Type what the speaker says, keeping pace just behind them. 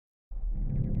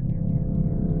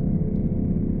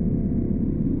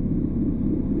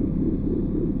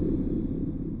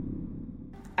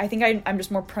I think I'm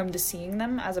just more prone to seeing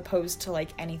them as opposed to, like,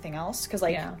 anything else. Because,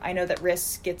 like, I know that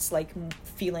Riss gets, like,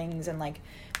 feelings and, like,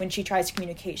 when she tries to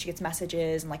communicate, she gets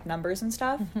messages and, like, numbers and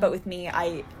stuff. Mm-hmm. But with me,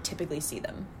 I typically see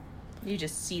them. You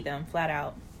just see them flat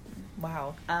out.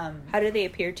 Wow. How do they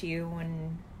appear to you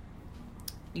when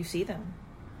you see them?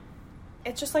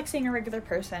 It's just like seeing a regular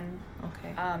person.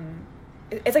 Okay.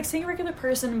 It's like seeing a regular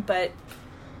person, but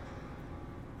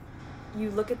you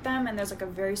look at them and there's, like, a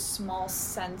very small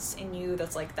sense in you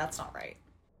that's like, that's not right.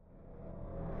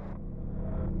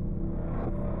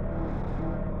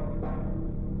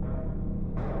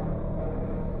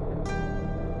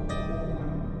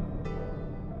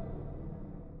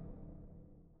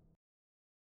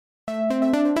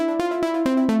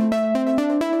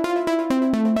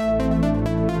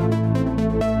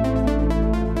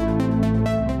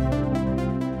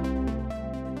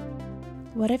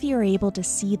 What if you were able to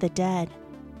see the dead,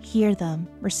 hear them,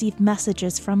 receive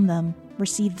messages from them,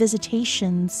 receive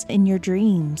visitations in your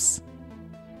dreams?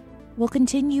 We'll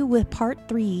continue with part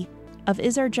 3 of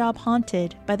Is Our Job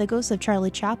Haunted by the Ghost of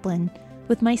Charlie Chaplin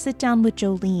with my sit down with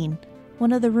Jolene,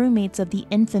 one of the roommates of the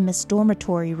infamous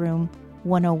dormitory room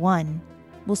 101.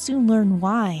 We'll soon learn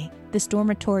why this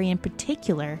dormitory in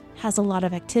particular has a lot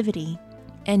of activity,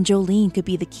 and Jolene could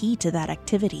be the key to that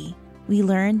activity. We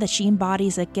learn that she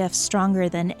embodies a gift stronger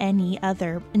than any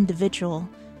other individual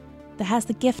that has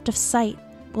the gift of sight.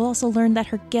 We'll also learn that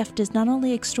her gift is not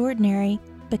only extraordinary,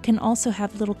 but can also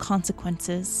have little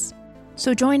consequences.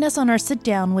 So join us on our sit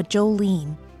down with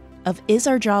Jolene of Is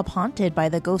Our Job Haunted by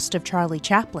the Ghost of Charlie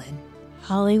Chaplin?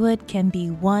 Hollywood can be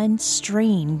one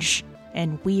strange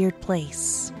and weird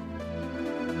place.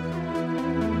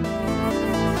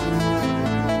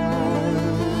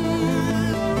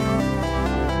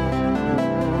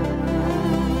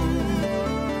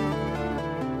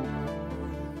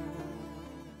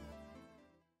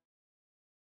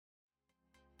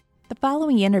 The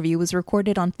following interview was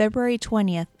recorded on February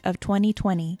 20th of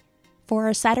 2020 for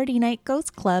our Saturday Night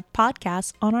Ghost Club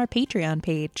podcast on our Patreon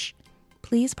page.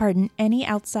 Please pardon any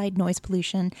outside noise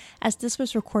pollution as this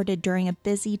was recorded during a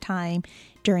busy time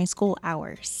during school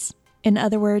hours. In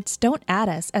other words, don't add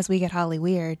us as we get Holly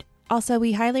weird. Also,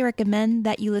 we highly recommend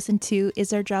that you listen to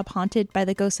Is Our Job Haunted by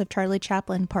the Ghost of Charlie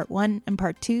Chaplin Part 1 and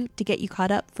Part 2 to get you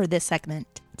caught up for this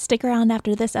segment. Stick around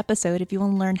after this episode if you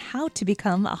want to learn how to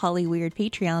become a Holly Weird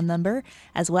Patreon member,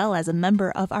 as well as a member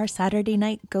of our Saturday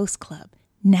Night Ghost Club.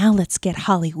 Now let's get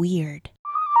Holly Weird.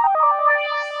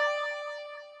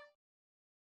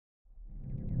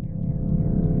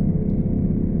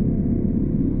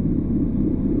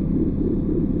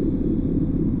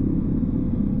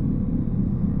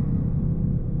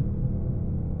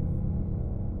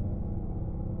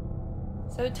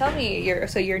 So tell me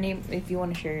your name, if you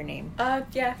want to share your name.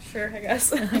 Yeah, sure, I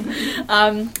guess.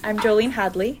 I'm Jolene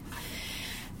Hadley.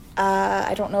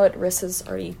 I don't know what Riss has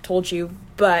already told you,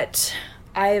 but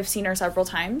I have seen her several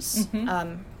times.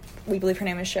 Mm-hmm. We believe her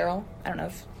name is Cheryl. I don't know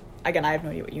if, again, I have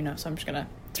no idea what you know, so I'm just gonna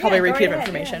probably repeat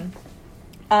information.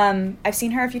 Yeah. I've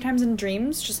seen her a few times in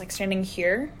dreams, just, like, standing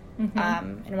here. Mm-hmm.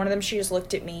 And one of them, she just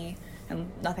looked at me and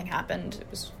nothing happened. It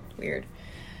was weird.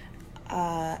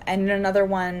 And in another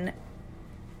one,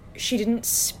 she didn't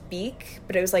speak,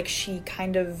 but it was like she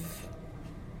kind of,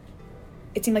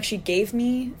 it seemed like she gave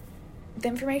me the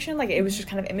information. Like, it was just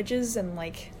kind of images and,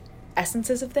 like,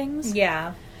 essences of things.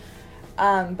 Yeah.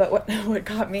 But what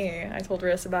got me, I told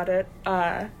Riss about it,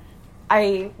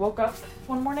 I woke up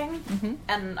one morning, mm-hmm.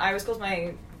 and I always close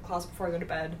my closet before I go to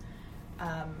bed.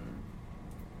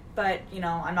 But, you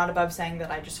know, I'm not above saying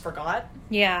that I just forgot.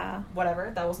 Yeah.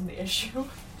 Whatever, that wasn't the issue.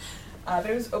 But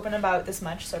it was open about this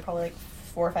much, so probably, like,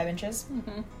 4 or 5 inches.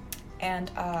 Mm-hmm.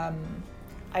 And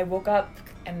I woke up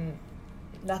and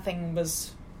nothing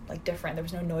was, like, different. There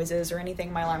was no noises or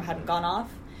anything. My alarm hadn't gone off.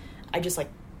 I just, like,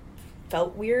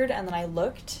 felt weird, and then I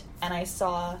looked and I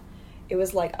saw it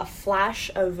was like a flash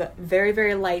of very,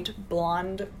 very light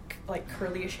blonde, like,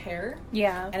 curlyish hair.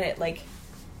 Yeah. And it, like,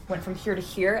 went from here to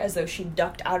here as though she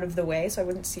ducked out of the way so I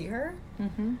wouldn't see her.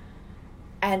 Mm-hmm.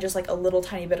 And just, like, a little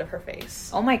tiny bit of her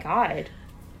face. Oh my god.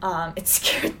 It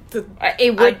scared the...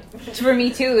 It would, for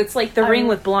me too. It's like the ring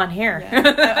with blonde hair.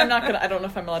 Yeah. I'm not gonna... I don't know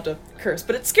if I'm allowed to curse,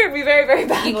 but it scared me very, very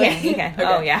badly. You can. Okay.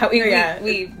 Oh, yeah.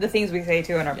 We the things we say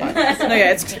too in our podcast. No,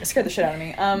 yeah, it scared the shit out of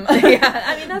me. Yeah,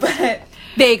 I mean, that's... But,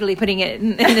 vaguely putting it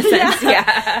in a sense,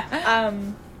 yeah.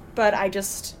 But I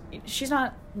just... She's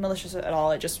not malicious at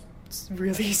all. It just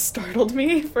really startled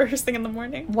me first thing in the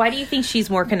morning. Why do you think she's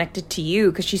more connected to you?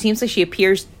 Because she seems like she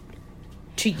appears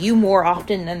to you more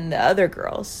often than the other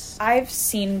girls. I've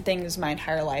seen things my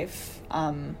entire life,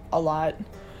 a lot,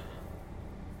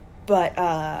 but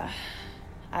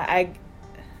I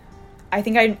I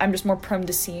think I'm just more prone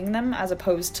to seeing them as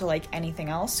opposed to, like, anything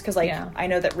else. Because, like, I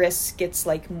know that Riss gets,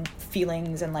 like,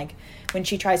 feelings and, like, when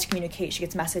she tries to communicate, she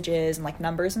gets messages and, like,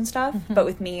 numbers and stuff. Mm-hmm. But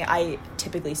with me, I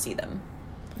typically see them.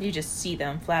 You just see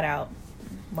them flat out.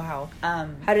 Wow.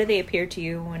 How do they appear to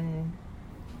you when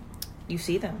you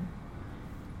see them?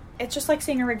 It's just like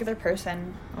seeing a regular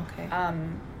person. Okay.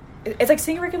 It's like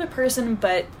seeing a regular person,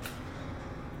 but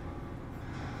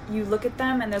you look at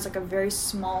them and there's, like, a very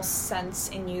small sense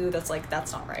in you that's like,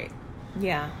 that's not right.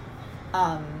 Yeah.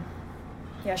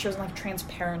 Yeah, she wasn't, like,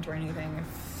 transparent or anything,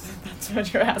 if that's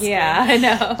what you're asking. Yeah, I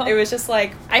know. It was just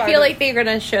like... I feel like they're going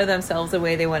to show themselves the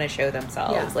way they want to show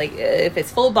themselves. Yeah. Like, if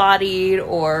it's full-bodied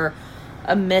or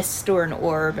a mist or an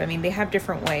orb, I mean, they have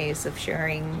different ways of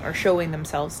sharing or showing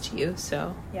themselves to you,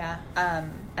 so... Yeah,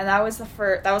 and that was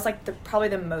probably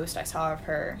the most I saw of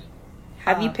her.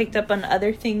 Have you picked up on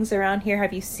other things around here?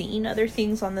 Have you seen other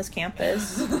things on this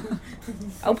campus?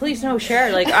 Oh, please no,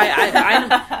 share. Like,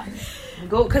 I'm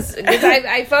go because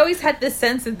I've always had this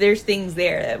sense that there's things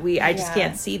there that I just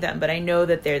can't see them, but I know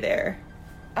that they're there.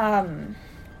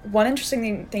 One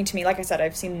interesting thing to me, like I said,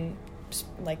 I've seen,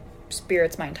 like,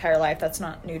 spirits my entire life. That's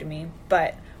not new to me.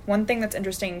 But one thing that's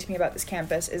interesting to me about this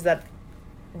campus is that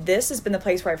this has been the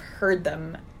place where I've heard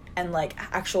them and, like,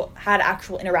 had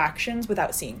actual interactions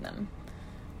without seeing them,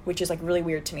 which is, like, really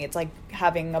weird to me. It's like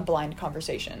having a blind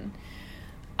conversation.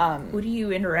 Who do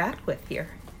you interact with here?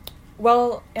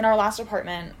 Well, in our last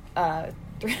apartment,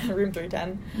 room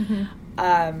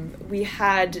 310, we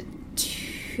had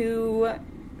 2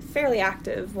 fairly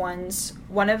active ones.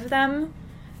 One of them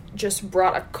just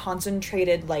brought a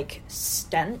concentrated, like,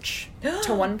 stench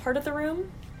to one part of the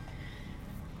room.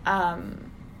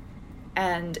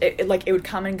 And it would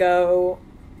come and go,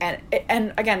 and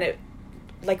again,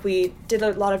 like, we did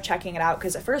a lot of checking it out,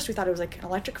 because at first we thought it was, like, an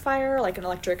electric fire, like an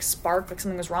electric spark, like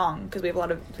something was wrong, because we have a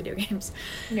lot of video games.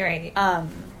 Right.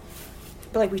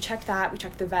 But, like, we checked that, we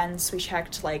checked the vents, we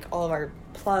checked, like, all of our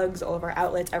plugs, all of our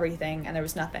outlets, everything, and there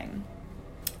was nothing.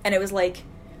 And it was, like,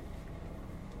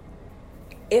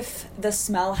 if the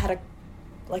smell had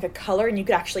a color and you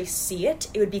could actually see it,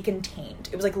 it would be contained.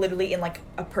 It was, like, literally in, like,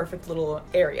 a perfect little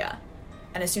area.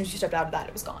 And as soon as you stepped out of that,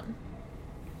 it was gone.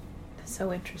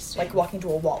 So interesting. Like walking to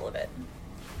a wall of it.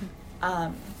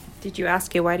 Did you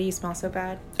ask it, why do you smell so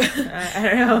bad? I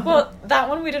don't know. Well, that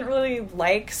one we didn't really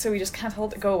like, so we just kind of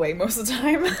told it to go away most of the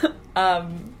time.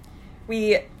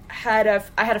 I had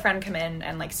a friend come in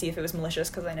and, like, see if it was malicious,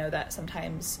 because I know that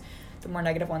sometimes the more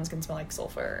negative ones can smell like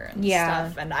sulfur and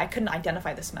stuff. And I couldn't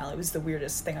identify the smell. It was the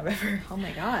weirdest thing I've ever... Oh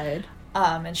my god.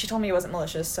 And she told me it wasn't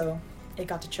malicious, so it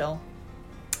got to chill.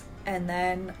 And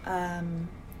then,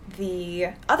 the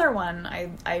other one,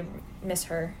 I miss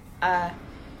her.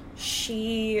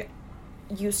 She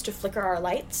used to flicker our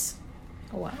lights.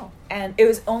 Oh, wow. And it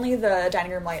was only the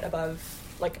dining room light above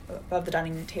the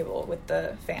dining table with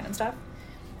the fan and stuff.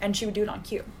 And she would do it on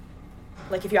cue.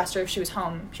 Like, if you asked her if she was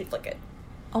home, she'd flick it.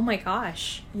 Oh my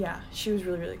gosh. Yeah, she was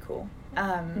really, really cool.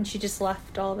 And she just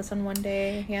left all of a sudden one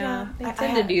day. Yeah, they I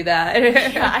tend to do that.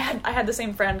 Yeah, I had the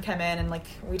same friend come in and, like,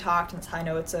 we talked, and that's how I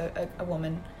know it's a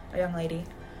woman, a young lady.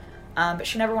 But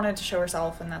she never wanted to show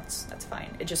herself, and that's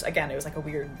fine. It just, again, it was, like, a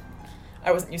weird...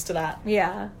 I wasn't used to that.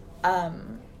 Yeah.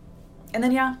 And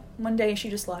then, yeah, one day she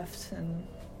just left, and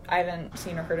I haven't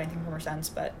seen or heard anything from her since,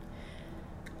 but...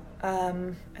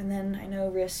 and then I know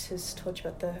Riss has told you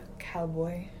about the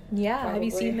cowboy. Yeah, probably. Have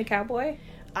you seen the cowboy?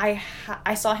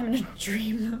 I saw him in a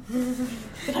dream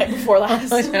the night before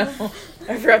last. Oh, no.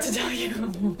 I forgot to tell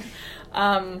you.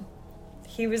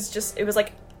 He was just... It was,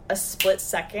 like, a split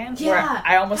second where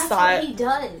I almost thought... That's what he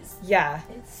does. Yeah.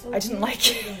 It's so I didn't like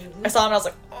it. I saw him and I was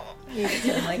like... Oh. You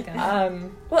didn't like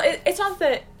him. Well, it's not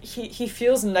that he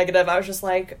feels negative. I was just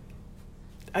like...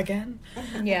 Again?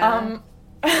 Yeah.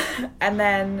 And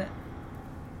then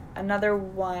another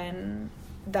one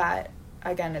that...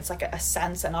 Again, it's like a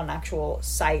sense and not an actual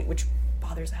sight, which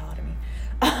bothers the hell out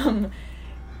of me.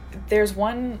 There's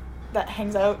one that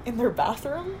hangs out in their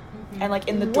bathroom and, like,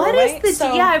 in the doorway. What is the...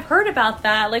 Yeah, I've heard about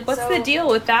that. Like, what's the deal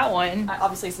with that one?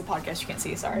 Obviously, it's the podcast. You can't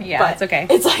see. Sorry. Yeah, but it's okay.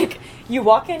 It's like you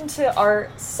walk into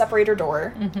our separator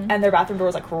door and their bathroom door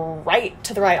is, like, right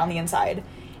to the right on the inside.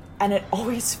 And it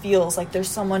always feels like there's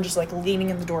someone just, like, leaning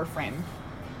in the door frame.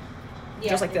 Yeah.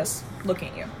 Just like this, looking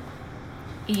at you.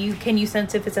 Can you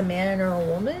sense if it's a man or a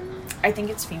woman? I think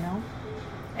it's female.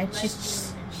 And she's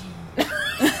just...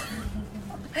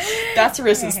 That's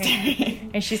Riss's theory.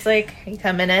 And she's like, are you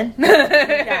coming in?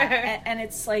 Yeah, and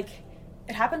it's like,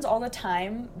 it happens all the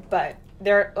time, but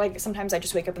there, like, sometimes I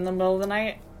just wake up in the middle of the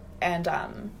night, and I,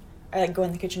 like, go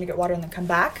in the kitchen to get water and then come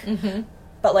back.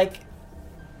 But, like,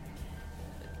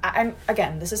 I'm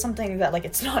again, this is something that like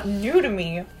it's not new to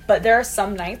me, but there are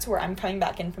some nights where I'm coming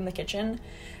back in from the kitchen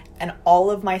and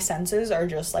all of my senses are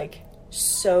just like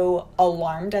so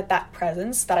alarmed at that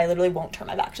presence that I literally won't turn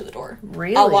my back to the door.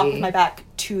 Really? I'll walk with my back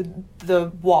to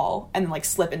the wall and like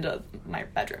slip into my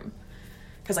bedroom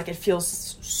because like it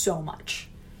feels so much.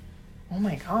 Oh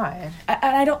my god.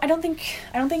 And I don't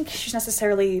think she's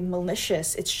necessarily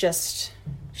malicious. It's just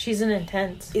She's an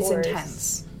intense it's force.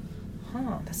 intense.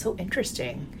 Huh, that's so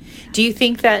interesting. Do you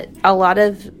think that a lot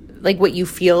of like what you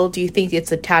feel, do you think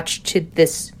it's attached to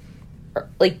this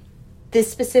like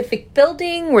this specific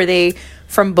building? Were they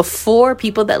from before,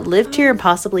 people that lived here and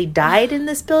possibly died in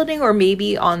this building, or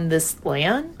maybe on this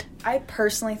land? I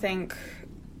personally think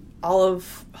all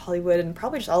of Hollywood and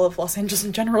probably just all of Los Angeles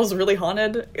in general is really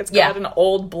haunted. It's got an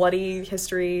old, bloody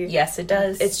history. Yes, it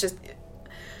does. It's just,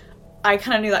 I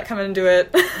kind of knew that coming into it.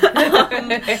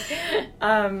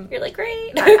 You're like,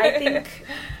 great. I think,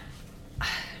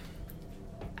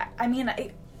 I mean,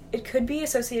 it could be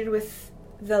associated with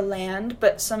the land,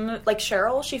 but some, like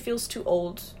Cheryl, she feels too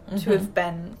old to have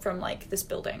been from, like, this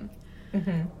building.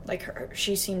 Mm-hmm. Like,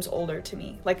 she seems older to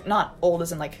me. Like, not old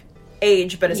as in, like,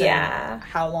 age, but as in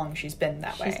how long she's been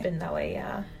that way. She's been that way,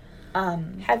 yeah.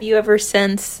 Have you ever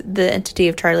sensed the entity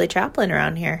of Charlie Chaplin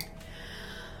around here?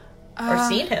 Or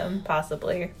seen him,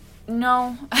 possibly?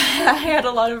 No. I had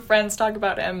a lot of friends talk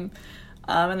about him,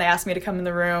 and they asked me to come in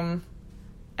the room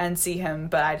and see him,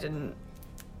 but I didn't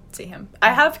see him.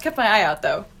 I have kept my eye out,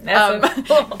 though. That's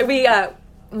so cool.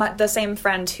 The same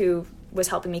friend who was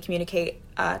helping me communicate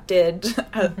did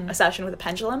a session with a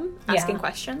pendulum, asking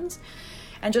questions.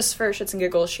 And just for shits and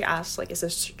giggles, she asked, like, is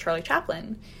this Charlie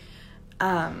Chaplin?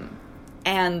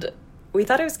 And we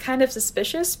thought it was kind of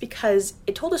suspicious because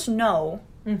it told us no,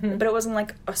 but it wasn't,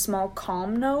 like, a small,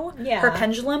 calm no. Yeah. Her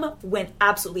pendulum went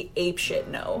absolutely apeshit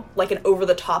no. Like, an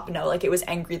over-the-top no. Like, it was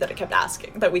angry that we kept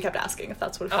asking if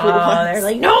that's what it was. Oh, they're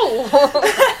like, no!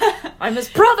 I'm his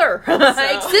brother!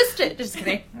 I existed! Just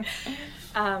kidding.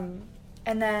 And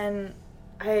then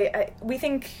we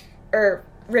think, or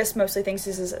Riss mostly thinks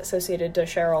this is associated to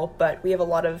Cheryl, but we have a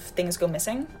lot of things go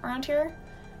missing around here.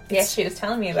 Yes, she was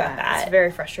telling me about that. It's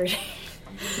very frustrating.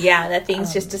 Yeah, that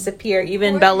things just disappear.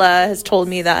 Even Bella has told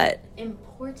me that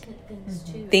important things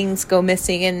too. Things go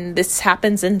missing, and this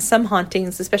happens in some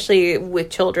hauntings, especially with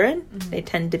children. They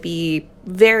tend to be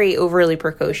very overly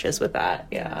precocious with that.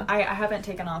 Yeah, I haven't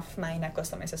taken off my necklace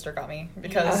that my sister got me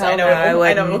because Oh, I know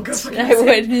it'll go fucking I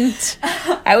wouldn't.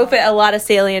 I would put a lot of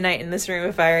Salienite in this room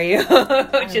if I were you,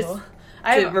 just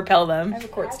to repel them. I have a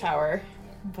quartz tower,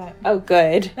 but Oh,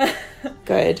 good,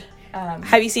 good.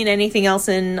 Have you seen anything else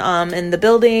in the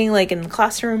building, like in the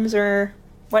classrooms or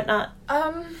whatnot?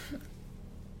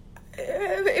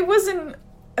 It wasn't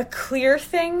a clear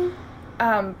thing,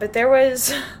 but there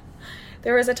was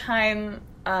a time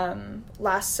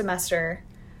last semester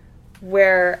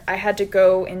where I had to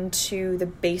go into the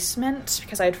basement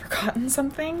because I had forgotten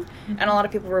something, and a lot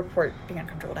of people report being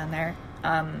uncomfortable down there.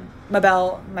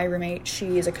 Mabel, my roommate,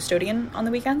 she is a custodian on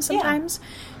the weekends sometimes. Yeah.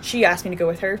 She asked me to go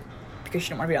with her because she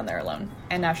didn't want to be down there alone,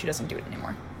 and now she doesn't do it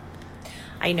anymore.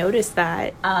 I noticed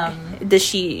that. Does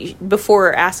she,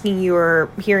 before asking you or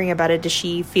hearing about it, does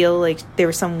she feel like there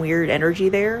was some weird energy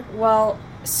there? Well,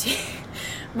 see,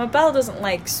 Mabel doesn't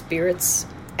like spirits,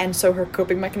 and so her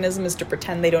coping mechanism is to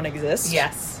pretend they don't exist.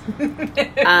 Yes. From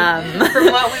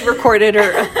what we recorded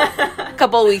her a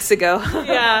couple of weeks ago.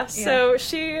 Yeah, so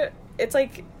it's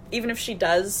like, even if she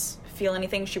does feel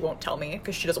anything, she won't tell me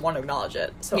because she doesn't want to acknowledge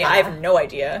it. So I have no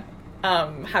idea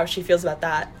how she feels about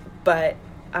that. But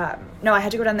no, I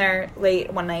had to go down there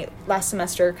late one night last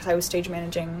semester because I was stage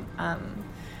managing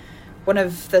one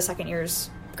of the second year's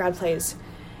grad plays,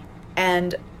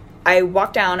 and I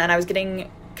walked down and I was getting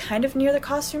kind of near the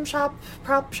costume shop,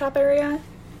 prop shop area,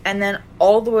 and then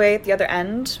all the way at the other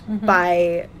end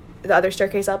by the other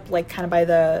staircase up, like kind of by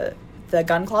the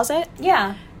gun closet.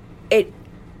 Yeah.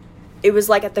 It was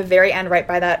like at the very end, right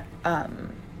by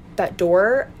that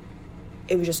door,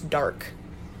 it was just dark.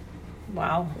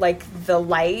 Wow. Like the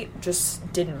light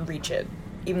just didn't reach it,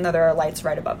 even though there are lights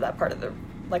right above that part of the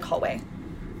like hallway.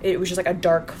 It was just like a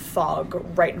dark fog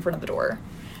right in front of the door.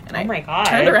 And my God.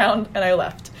 Turned around and I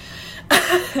left.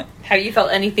 Have you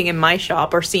felt anything in my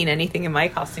shop or seen anything in my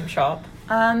costume shop?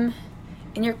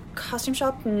 In your costume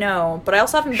shop, no. But I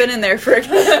also haven't been in there for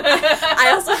extended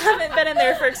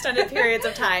periods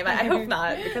of time. I hope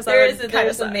not, because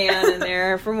there's a man in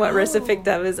there from what Rissa picked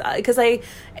up, is because I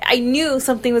knew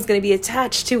something was going to be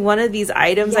attached to one of these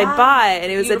items I bought, and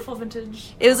it was beautiful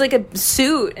vintage. It was like a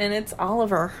suit, and it's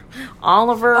Oliver.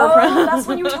 Oh, that's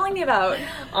what you were telling me about.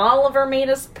 Oliver made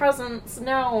his presence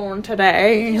known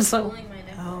today. He's So. pulling my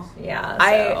necklace. Oh Yeah.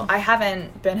 I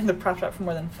haven't been in the prep shop for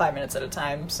more than 5 minutes at a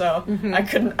time, so I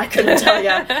couldn't tell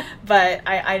you. But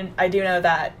I do know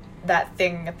that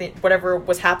thing whatever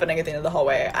was happening at the end of the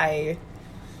hallway, I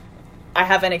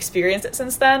haven't experienced it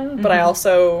since then, but I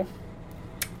also,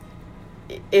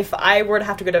 if I were to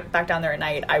have to go back down there at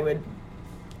night, I would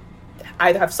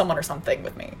either have someone or something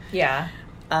with me. Yeah.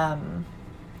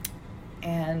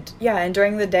 And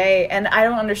during the day, and I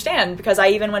don't understand, because I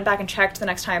even went back and checked the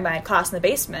next time I had class in the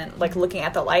basement, like looking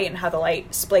at the light and how the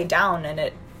light splayed down,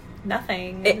 and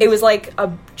nothing. It was like I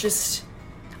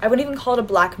wouldn't even call it a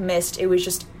black mist. It was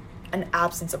just an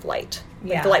absence of light.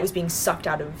 Like the light was being sucked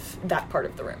out of that part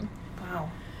of the room. Wow.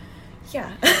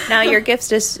 Yeah. Now, your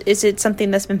gifts, is it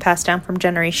something that's been passed down from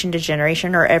generation to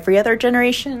generation, or every other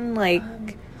generation, like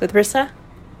with Rissa?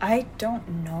 I don't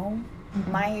know.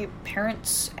 My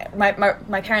parents, my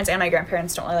parents and my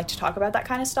grandparents don't really like to talk about that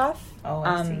kind of stuff. Oh,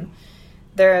 I see.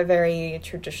 They're a very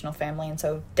traditional family, and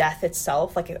so death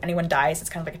itself, like if anyone dies, it's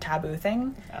kind of like a taboo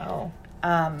thing. Oh.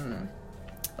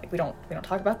 Like we don't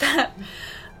talk about that.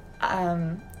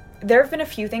 There have been a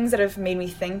few things that have made me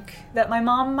think that my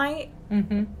mom might,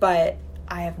 but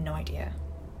I have no idea.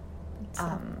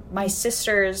 My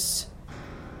sisters...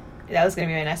 That was going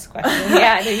to be my next question.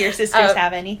 Yeah, do your sisters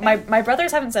have anything? My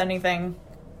brothers haven't said anything.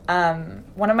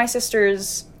 One of my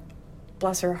sisters,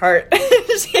 bless her heart,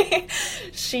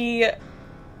 she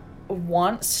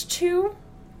wants to,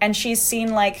 and she's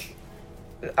seen, like,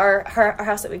 our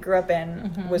house that we grew up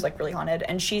in was, like, really haunted,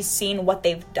 and she's seen what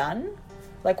they've done.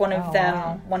 Like, one of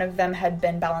them had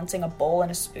been balancing a bowl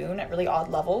and a spoon at really odd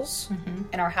levels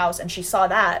in our house, and she saw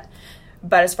that.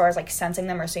 But as far as, like, sensing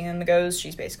them or seeing them goes,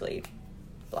 she's basically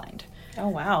blind. Oh,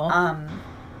 wow.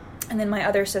 And then my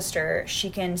other sister, she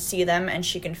can see them and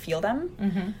she can feel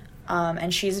them.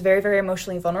 And she's very, very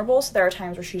emotionally vulnerable, so there are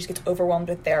times where she just gets overwhelmed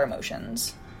with their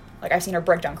emotions. Like, I've seen her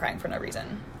break down crying for no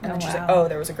reason. And then she's like, oh,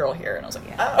 there was a girl here. And I was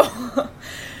like, oh.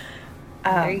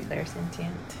 Very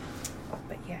clairsentient.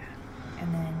 But yeah.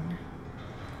 And then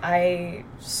I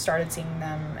started seeing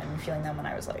them and feeling them when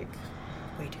I was, like,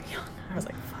 way too young. I was,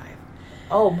 like, 5.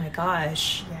 Oh, my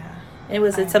gosh. Yeah. And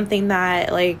was it something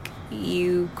that, like,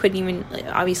 you couldn't even,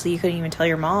 obviously you couldn't even tell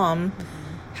your mom?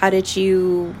 How did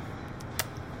you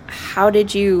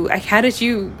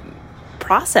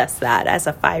process that as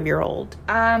a 5-year-old?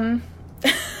 I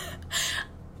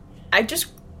just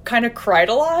kind of cried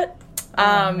a lot.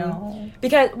 No.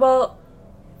 Because, well,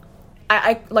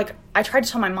 I tried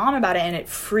to tell my mom about it, and it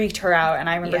freaked her out, and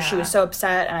I remember she was so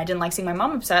upset, and I didn't like seeing my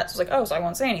mom upset, so I was like, oh, so I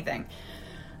won't say anything.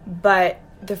 But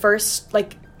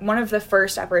one of the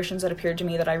first apparitions that appeared to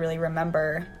me that I really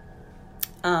remember,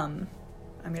 I'm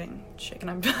getting shaken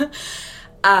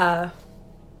up,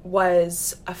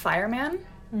 was a fireman,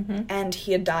 and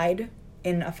he had died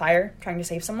in a fire trying to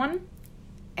save someone,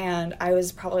 and I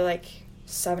was probably, like,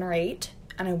 7 or 8,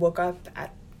 and I woke up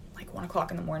at, like, 1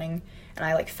 o'clock in the morning, and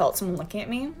I, like, felt someone looking at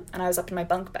me, and I was up in my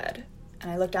bunk bed,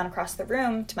 and I looked down across the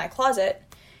room to my closet,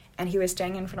 and he was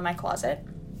standing in front of my closet.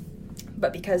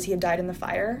 But because he had died in the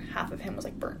fire, half of him was,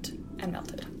 like, burnt and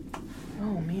melted.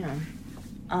 Oh,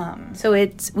 man. So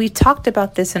we talked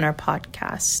about this in our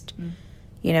podcast,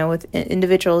 you know, with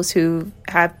individuals who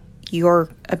have your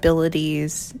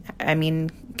abilities. I mean,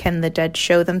 can the dead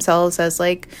show themselves as,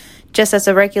 like, just as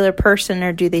a regular person,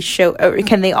 or do they or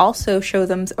can they also show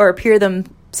them or appear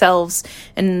themselves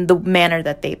in the manner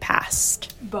that they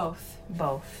passed? Both.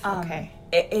 Okay.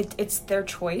 It's their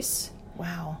choice.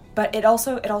 Wow. But it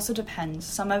also depends.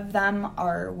 Some of them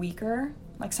are weaker.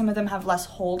 Like, some of them have less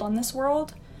hold on this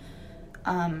world.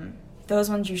 Those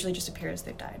ones usually just appear as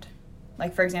they've died.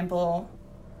 Like, for example,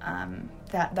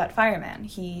 that fireman,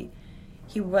 he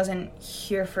wasn't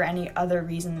here for any other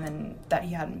reason than that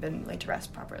he hadn't been laid to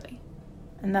rest properly.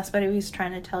 And that's what he was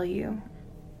trying to tell you.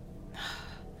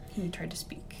 He tried to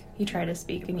speak.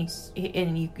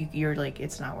 And you're like,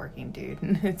 it's not working, dude.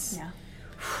 Yeah.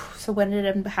 So what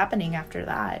ended up happening after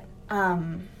that?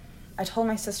 I told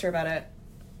my sister about it,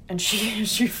 and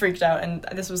she freaked out, and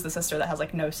this was the sister that has,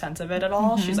 like, no sense of it at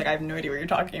all. She's like, I have no idea what you're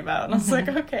talking about. And I was like,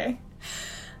 okay.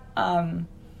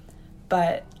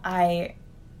 But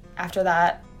after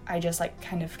that, I just, like,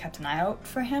 kind of kept an eye out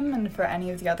for him and for any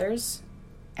of the others.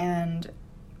 And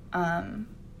I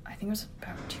think it was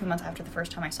about 2 months after the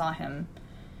first time I saw him,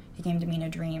 he came to me in a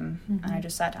dream, and I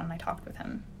just sat down and I talked with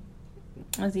him.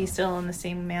 Was he still in the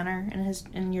same manner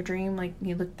in your dream? Like,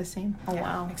 he looked the same? Oh, yeah,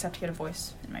 wow. Except he had a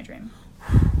voice in my dream.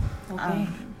 Okay.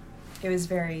 It was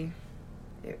very...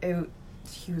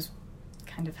 he was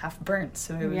kind of half burnt,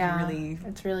 so it was really...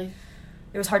 It's really...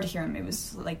 It was hard to hear him. It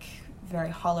was, like, very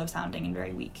hollow sounding and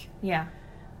very weak. Yeah.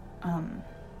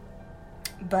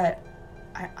 But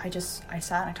I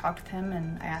sat and I talked with him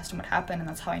and I asked him what happened, and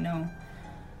that's how I know.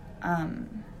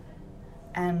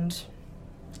 And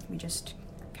we just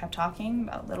kept talking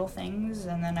about little things,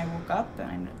 and then I woke up and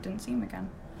I didn't see him again.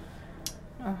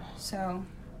 Oh. So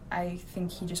I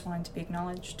think he just wanted to be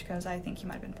acknowledged, because I think he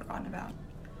might have been forgotten about.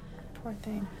 Poor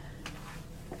thing.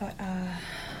 But,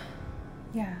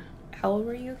 yeah. How old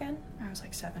were you again? I was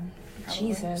like 7. Probably.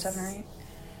 Jesus. 7 or 8.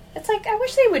 It's like, I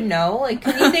wish they would know. Like,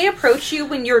 can they approach you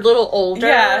when you're a little older?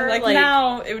 Yeah, like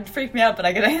now it would freak me out, but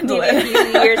I could handle maybe it.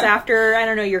 a few years after, I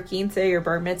don't know, your quince, your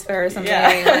bar mitzvah or something.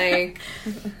 Yeah. Like,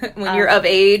 when you're of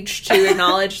age to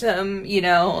acknowledge them, you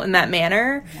know, in that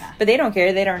manner. Yeah. But they don't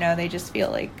care. They don't know. They just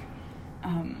feel like,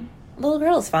 little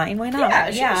girl's fine. Why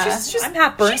not? She's I'm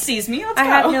half burnt. She sees me. Let's I go.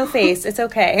 have no face. It's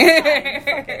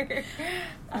okay.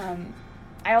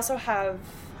 I also have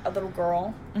a little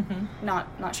girl, not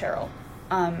Cheryl,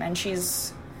 and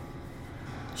she's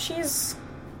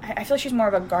I feel like she's more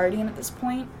of a guardian at this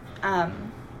point. I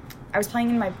was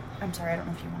playing in my, I'm sorry, I don't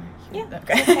know if you want to hear that.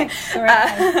 Okay. Go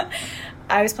right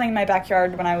I was playing in my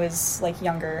backyard when I was like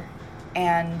younger,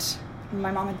 and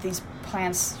my mom had these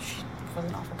plants. She was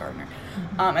an awful gardener.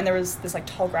 And there was this like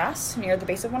tall grass near the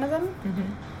base of one of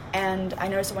them. And I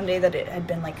noticed one day that it had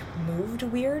been like moved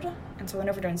weird, and so I went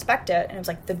over to inspect it, and it was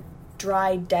like the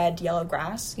dry, dead yellow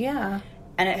grass. Yeah.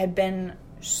 And it had been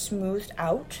smoothed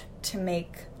out to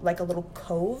make like a little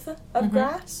cove of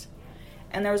grass,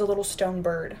 and there was a little stone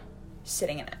bird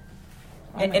sitting in it.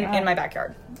 In my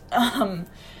backyard,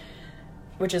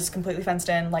 which is completely fenced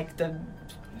in, like the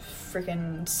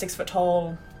freaking 6 foot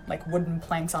tall, like wooden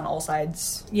planks on all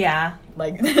sides. Yeah.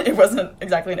 Like it wasn't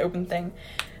exactly an open thing.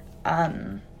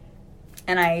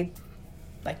 And I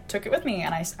like took it with me,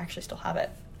 and I actually still have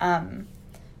it.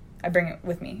 I bring it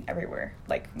with me everywhere,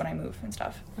 like when I move and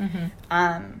stuff.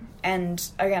 And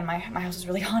again, my house was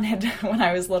really haunted when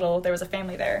I was little. There was a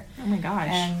family there. Oh my gosh.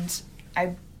 And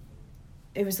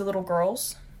it was the little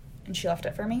girl's, and she left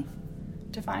it for me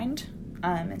to find.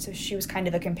 And so she was kind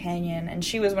of a companion, and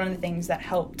she was one of the things that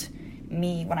helped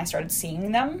me when I started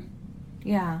seeing them.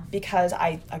 Yeah. Because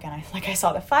I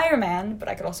saw the fireman, but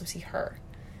I could also see her.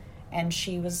 And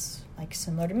she was like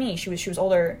similar to me. She was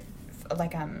older,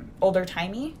 like older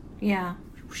timey. Yeah.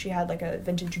 She had like a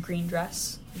vintage green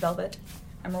dress, velvet,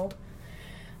 emerald.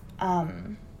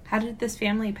 How did this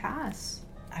family pass?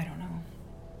 I don't know.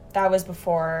 That was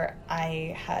before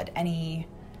I had any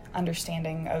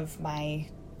understanding of my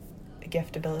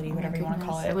gift, ability, whatever you want to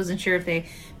call it. I wasn't sure if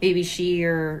maybe she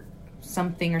or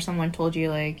something or someone told you,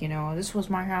 like, you know, this was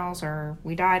my house, or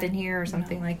we died in here, or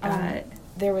something like that.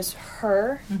 There was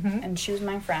her, and she was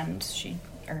my friend.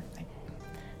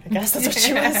 I guess that's what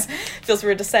she was. Feels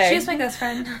weird to say. She's my best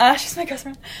friend. She's my best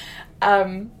friend.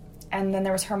 And then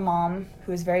there was her mom,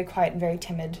 who was very quiet and very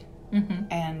timid.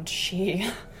 And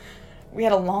we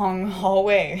had a long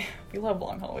hallway. We love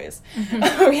long hallways.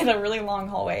 We had a really long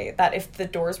hallway that if the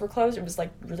doors were closed, it was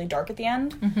like really dark at the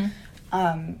end.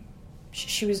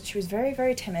 She was very,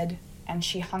 very timid, and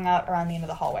she hung out around the end of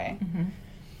the hallway.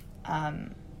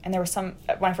 And there was when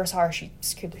I first saw her, she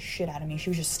scared the shit out of me. She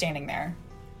was just standing there,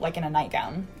 like in a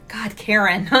nightgown. God,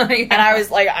 Karen. And I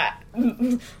was like,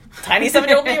 tiny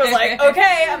 7-year-old me was like,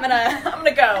 okay, I'm gonna go. I'm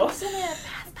gonna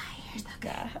pass by here.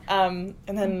 Yeah.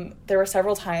 And then there were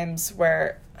several times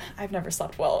where I've never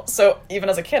slept well. So even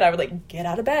as a kid, I would like get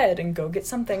out of bed and go get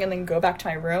something and then go back to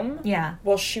my room. Yeah.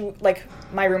 Well,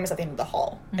 my room was at the end of the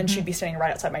hall, and she'd be standing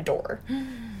right outside my door.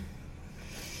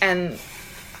 And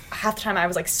half the time I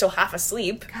was like still half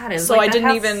asleep. God, so like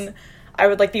I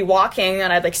would like be walking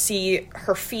and I'd like see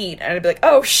her feet and I'd be like,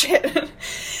 oh shit.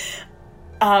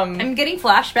 I'm getting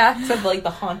flashbacks of like The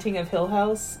Haunting of Hill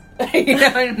House, you know,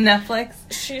 on Netflix.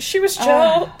 She was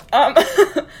chill.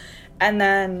 And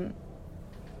then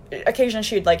occasionally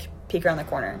she'd like peek around the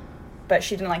corner, but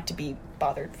she didn't like to be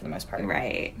bothered for the most part.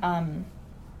 Right. And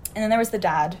then there was the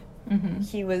dad.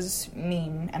 He was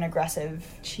mean and aggressive.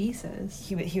 Jesus.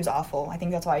 He was awful. I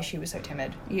think that's why she was so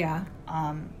timid. Yeah.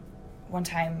 One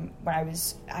time when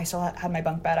I still had my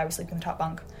bunk bed, I was sleeping in the top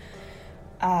bunk.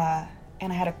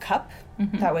 And I had a cup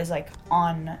that was like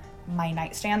on my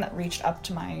nightstand that reached up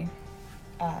to my,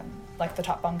 like the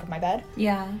top bunk of my bed.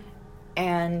 Yeah.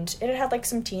 And it had like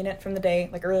some tea in it from the day,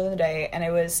 like earlier in the day, and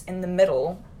it was in the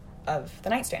middle of the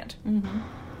nightstand. And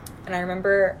I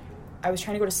remember I was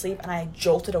trying to go to sleep, and I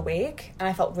jolted awake, and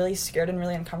I felt really scared and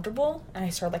really uncomfortable, and I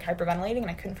started like hyperventilating, and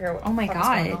I couldn't figure out what was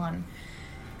going on.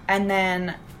 And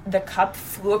then the cup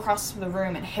flew across the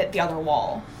room and hit the other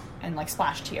wall, and like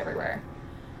splashed tea everywhere.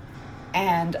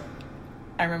 And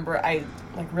I remember I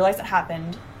like realized it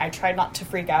happened. I tried not to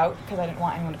freak out because I didn't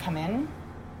want anyone to come in,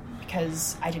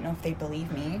 because I didn't know if they'd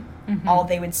believe me. All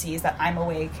they would see is that I'm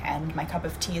awake and my cup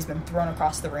of tea has been thrown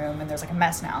across the room and there's like a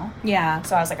mess now. Yeah.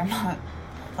 So I was like, I'm not,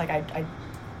 like, I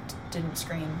didn't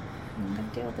scream. I'm gonna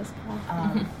deal with this.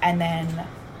 And then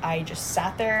I just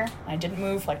sat there and I didn't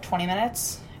move for like 20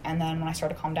 minutes. And then when I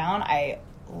started to calm down, I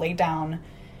laid down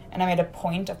and I made a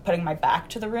point of putting my back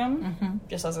to the room,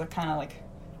 just as a kind of like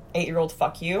 8-year-old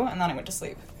fuck you, and then I went to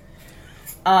sleep.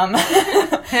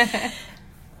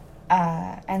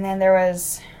 And then there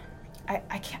was,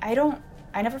 I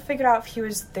never figured out if he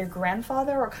was their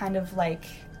grandfather or kind of like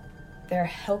their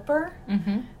helper.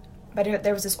 But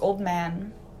there was this old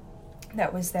man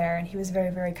that was there, and he was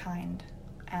very, very kind.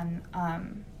 And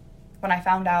when I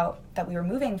found out that we were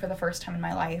moving for the first time in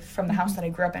my life from the house that I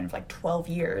grew up in for like 12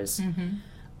 years,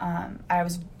 I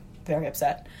was very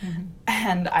upset.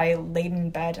 And I laid in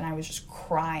bed and I was just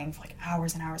crying for like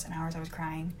hours and hours and hours. I was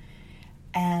crying.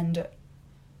 And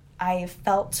I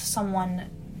felt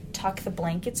someone tuck the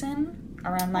blankets in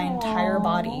around my entire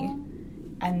body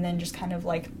and then just kind of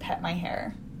like pet my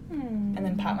hair and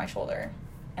then pat my shoulder.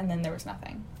 And then there was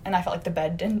nothing. And I felt like the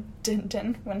bed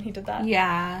didn't when he did that.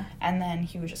 Yeah. And then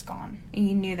he was just gone. And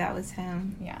you knew that was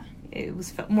him. Yeah. It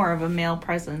was more of a male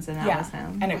presence, and that was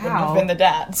him. And it wouldn't have been the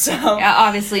dad, so... Yeah,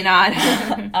 obviously not.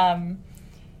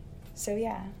 So,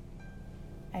 yeah.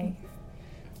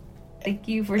 Thank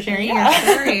you for sharing your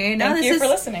story. Thank you for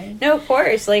listening. No, of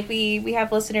course. Like, we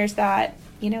have listeners that,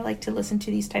 like to listen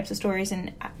to these types of stories,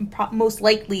 and most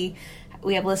likely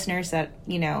we have listeners that,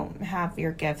 have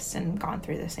your gifts and gone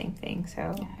through the same thing.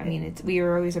 So, I mean, we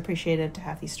are always appreciated to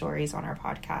have these stories on our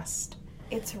podcast.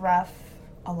 It's rough.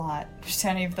 A lot. Just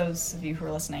any of those of you who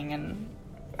are listening and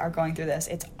are going through this,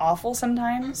 it's awful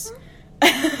sometimes.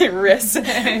 Riss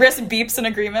beeps in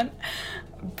agreement,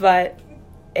 but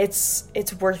it's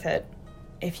worth it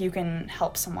if you can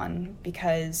help someone,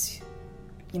 because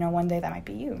one day that might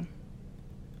be you.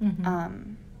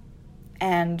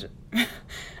 And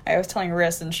I was telling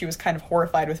Riss, and she was kind of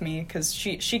horrified with me because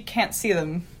she can't see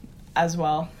them as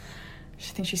well.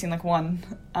 She thinks she's seen like one,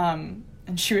 and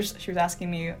she was asking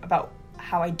me about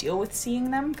how I deal with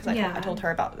seeing them, because I told her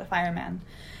about the fireman,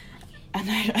 and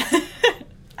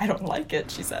I don't like it,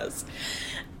 she says.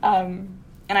 And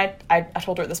I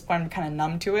told her at this point I'm kind of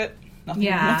numb to it.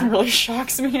 Nothing really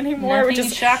shocks me anymore. Nothing which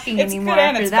is shocking anymore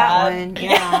after that one.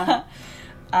 Yeah.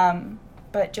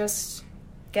 But just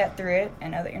get through it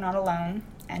and know that you're not alone,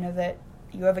 and know that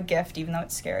you have a gift even though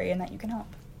it's scary, and that you can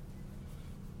help.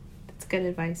 That's good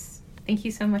advice. Thank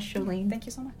you so much, Jolene. Thank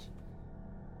you so much.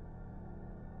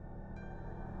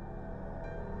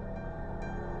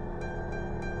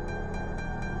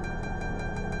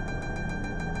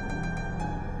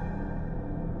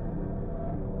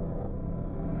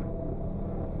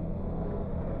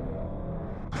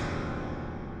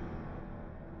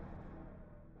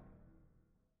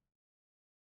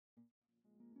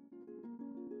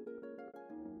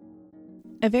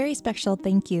 A very special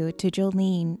thank you to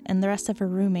Jolene and the rest of her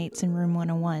roommates in Room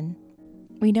 101.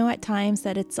 We know at times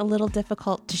that it's a little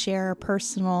difficult to share our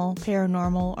personal,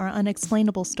 paranormal, or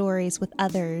unexplainable stories with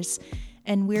others,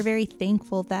 and we're very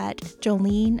thankful that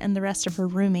Jolene and the rest of her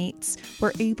roommates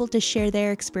were able to share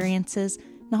their experiences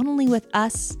not only with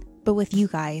us, but with you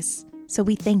guys. So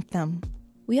we thank them.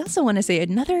 We also want to say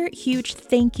another huge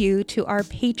thank you to our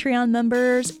Patreon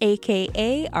members,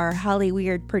 aka our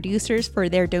Hollyweird producers, for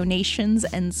their donations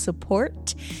and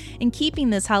support in keeping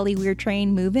this Hollyweird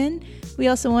train moving. We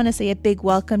also want to say a big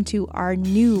welcome to our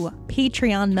new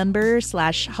Patreon members /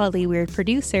 Hollyweird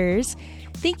producers.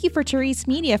 Thank you for Therese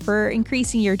Media for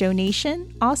increasing your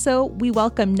donation. Also, we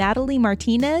welcome Natalie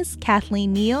Martinez,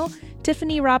 Kathleen Neal,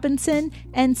 Tiffany Robinson,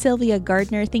 and Sylvia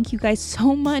Gardner. Thank you guys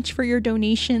so much for your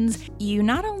donations. You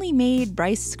not only made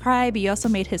Bryce cry, but you also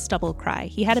made his stubble cry.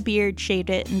 He had a beard, shaved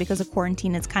it, and because of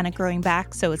quarantine, it's kind of growing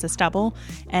back, so it's a stubble,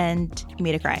 and he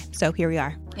made it cry. So here we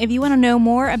are. If you want to know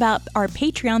more about our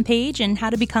Patreon page and how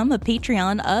to become a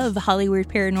Patreon of Hollyweird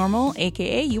Paranormal,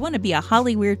 aka you want to be a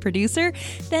Hollyweird producer,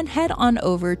 then head on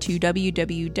over to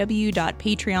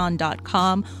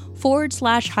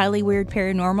www.patreon.com/Hollyweird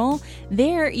Paranormal.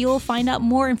 There you'll find out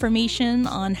more information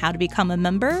on how to become a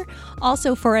member.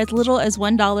 Also, for as little as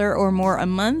 $1 or more a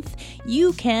month,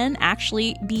 you can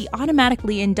actually be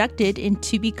automatically inducted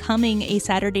into becoming a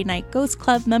Saturday Night Ghost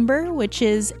Club member, which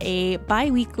is a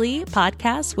bi-weekly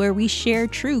podcast where we share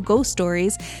true ghost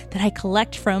stories that I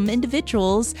collect from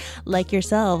individuals like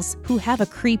yourselves who have a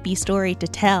creepy story to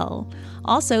tell.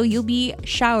 Also, you'll be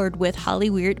showered with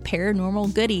Hollyweird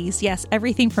paranormal goodies. Yes,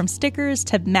 everything from stickers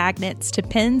to magnets to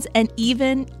pins and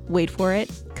even, wait for it,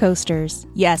 coasters.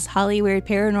 Yes, Hollyweird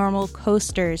paranormal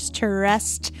coasters to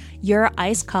rest your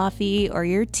iced coffee or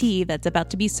your tea that's about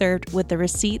to be served with the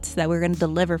receipts that we're going to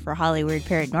deliver for Hollyweird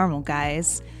Paranormal,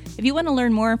 guys. If you want to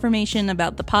learn more information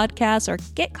about the podcast or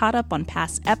get caught up on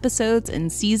past episodes and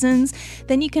seasons,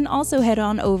 then you can also head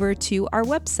on over to our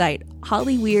website,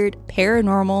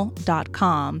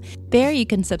 hollyweirdparanormal.com. There you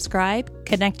can subscribe,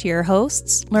 connect to your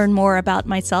hosts, learn more about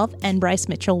myself and Bryce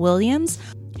Mitchell-Williams.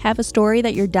 Have a story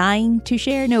that you're dying to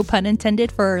share, no pun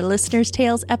intended, for our Listener's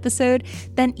Tales episode?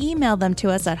 Then email them to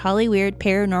us at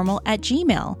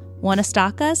hollyweirdparanormal@gmail.com. Want to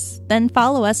stalk us? Then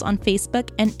follow us on Facebook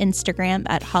and Instagram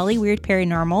at Hollyweird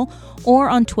Paranormal or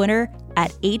on Twitter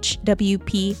at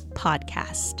HWP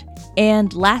Podcast.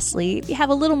 And lastly, if you have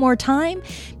a little more time,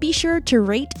 be sure to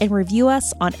rate and review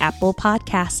us on Apple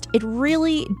Podcast. It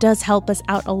really does help us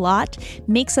out a lot,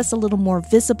 makes us a little more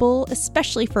visible,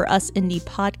 especially for us indie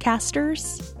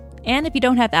podcasters. And if you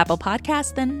don't have Apple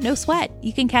Podcasts, then no sweat.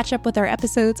 You can catch up with our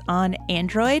episodes on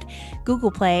Android,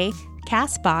 Google Play,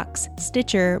 Castbox,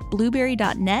 Stitcher,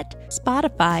 Blueberry.net,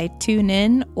 Spotify,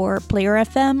 TuneIn, or Player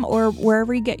FM, or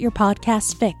wherever you get your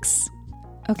podcast fix.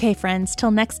 Okay, friends, till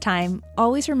next time,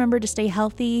 always remember to stay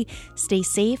healthy, stay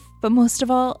safe, but most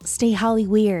of all, stay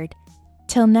Hollyweird.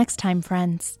 Till next time,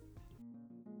 friends.